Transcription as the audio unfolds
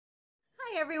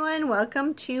Hi everyone,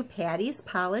 welcome to Patty's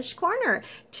Polish Corner.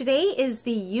 Today is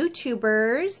the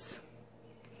YouTubers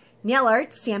Nail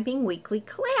Art Stamping Weekly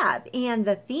Collab, and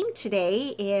the theme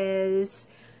today is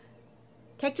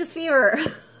Cactus Fever.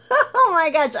 Oh my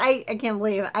gosh, I can't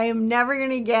believe it. I am never going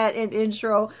to get an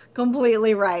intro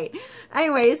completely right.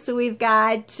 Anyway, so we've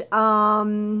got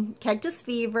Cactus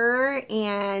Fever,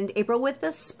 and April with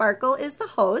the Sparkle is the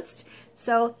host.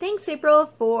 So thanks,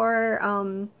 April,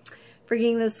 for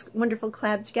getting this wonderful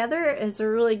collab together. It's a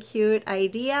really cute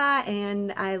idea,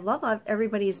 and I love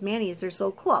everybody's manis. They're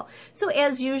so cool. So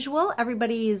as usual,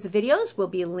 everybody's videos will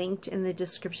be linked in the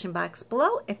description box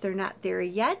below. If they're not there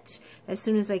yet, as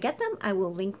soon as I get them, I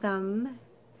will link them.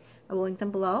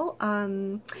 Below.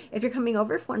 If you're coming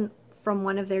over from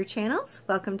one of their channels,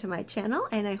 welcome to my channel,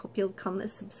 and I hope you'll become a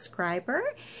subscriber.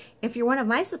 If you're one of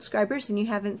my subscribers and you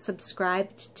haven't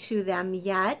subscribed to them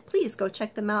yet, please go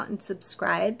check them out and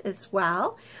subscribe as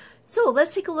well. So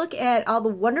let's take a look at all the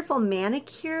wonderful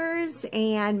manicures,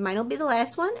 and mine will be the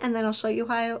last one, and then I'll show you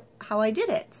how I did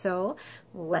it. So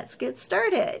let's get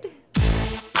started.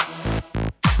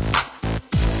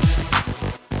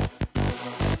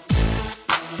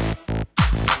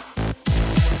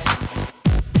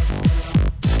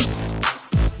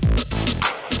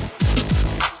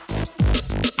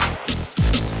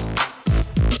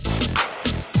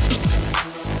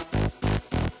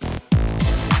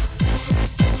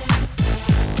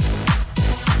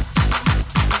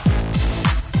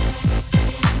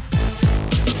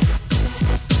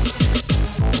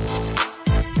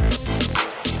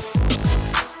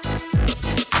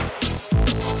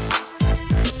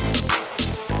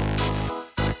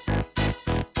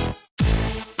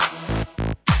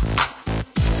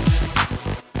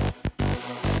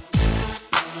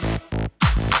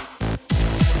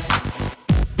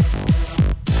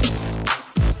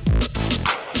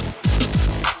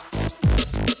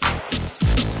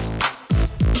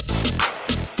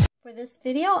 For this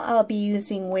video, I'll be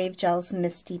using Wavegel's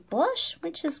Misty Blush,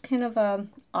 which is kind of a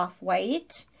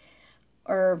off-white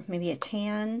or maybe a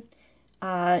tan,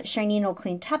 shiny no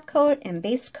clean top coat and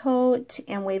base coat,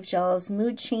 and Wavegel's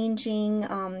Mood Changing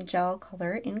gel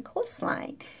color in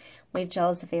Coastline.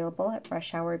 Wavegel is available at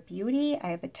Rush Hour Beauty. I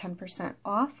have a 10%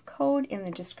 off code in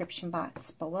the description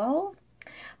box below.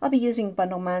 I'll be using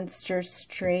Bundle Monster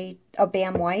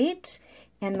Bam White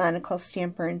and Monocle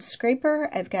Stamper and Scraper.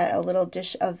 I've got a little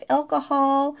dish of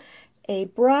alcohol, a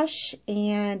brush,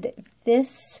 and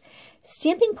this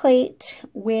stamping plate,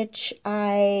 which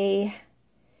I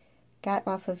got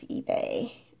off of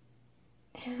eBay.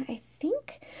 And I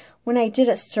think when I did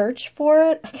a search for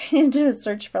it, I kind of did a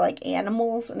search for like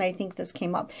animals, and I think this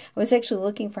came up. I was actually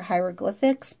looking for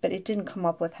hieroglyphics, but it didn't come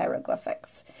up with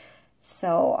hieroglyphics.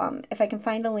 So if I can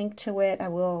find a link to it, I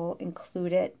will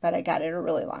include it, but I got it a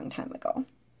really long time ago.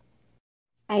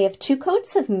 I have 2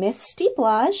 coats of Misty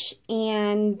Blush,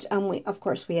 and of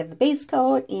course we have the base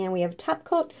coat and we have a top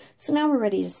coat, so now we're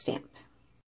ready to stamp.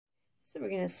 So we're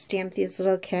going to stamp these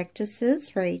little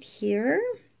cactuses right here.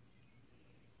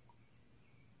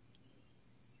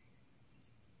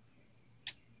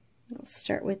 We'll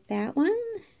start with that one.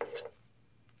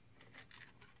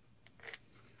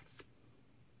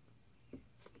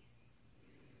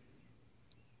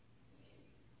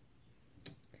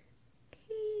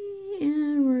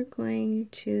 And we're going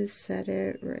to set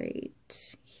it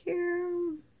right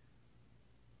here.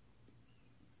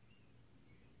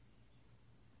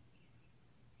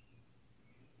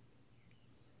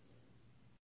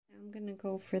 I'm going to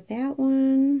go for that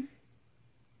one.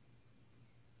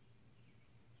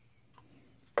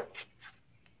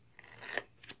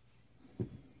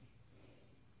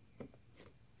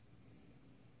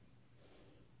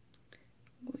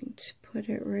 I'm going to put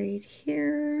it right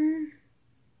here.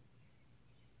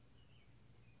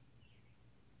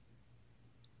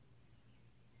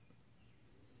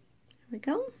 There we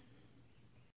go.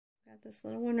 Got this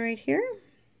little one right here.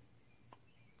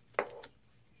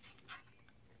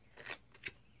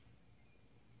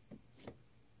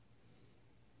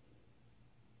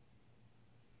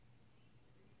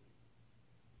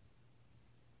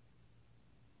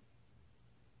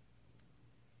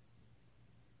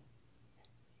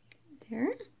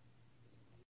 There.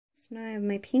 So now I have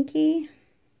my pinky.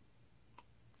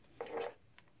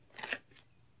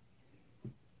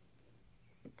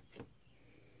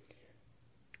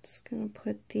 Just going to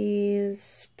put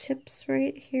these tips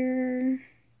right here.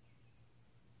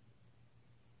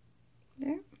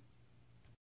 There.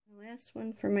 The last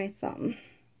one for my thumb.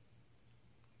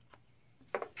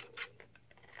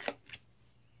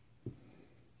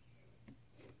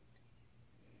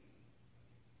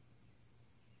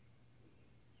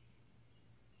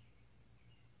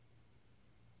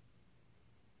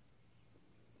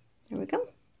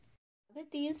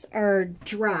 These are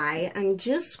dry. I'm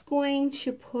just going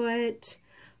to put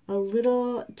a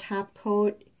little top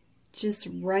coat just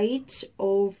right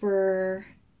over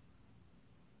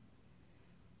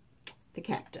the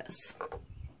cactus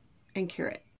and cure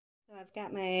it. So I've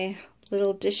got my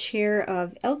little dish here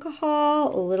of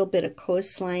alcohol, a little bit of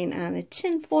coastline on a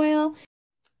tin foil.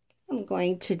 I'm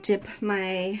going to dip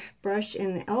my brush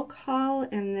in the alcohol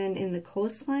and then in the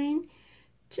coastline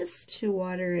just to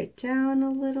water it down a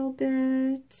little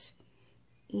bit.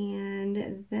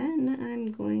 And then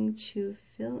I'm going to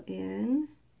fill in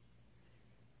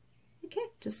the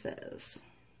cactuses.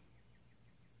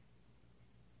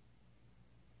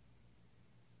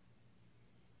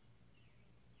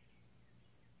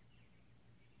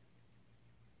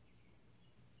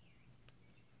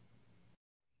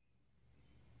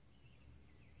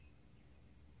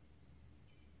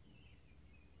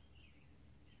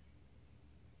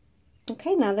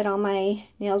 Okay, now that all my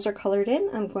nails are colored in,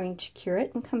 I'm going to cure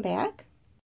it and come back.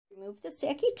 Remove the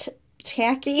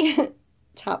tacky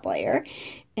top layer,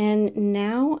 and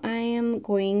now I am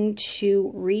going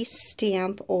to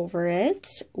re-stamp over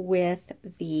it with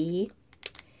the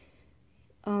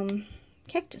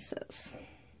cactuses.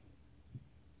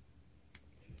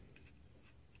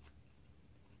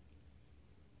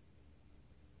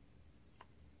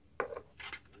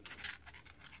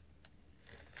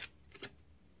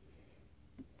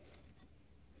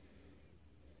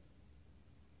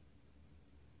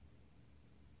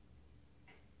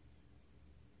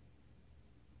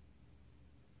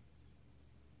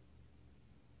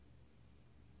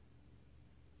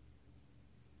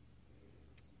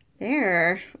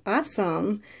 There,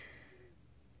 awesome.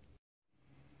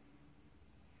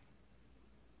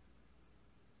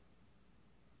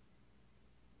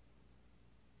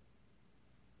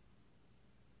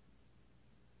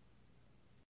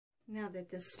 Now that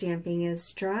the stamping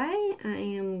is dry, I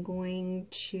am going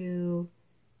to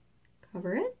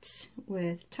cover it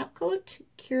with top coat,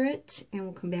 cure it, and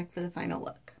we'll come back for the final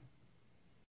look.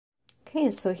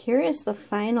 Okay, so here is the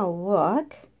final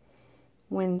look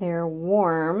when they're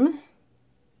warm.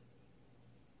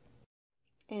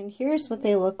 And here's what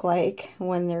they look like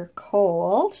when they're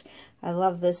cold. I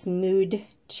love this mood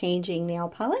changing nail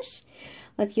polish.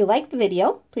 If you like the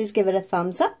video, please give it a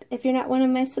thumbs up. If you're not one of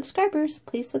my subscribers,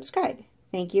 please subscribe.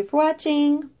 Thank you for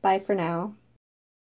watching. Bye for now.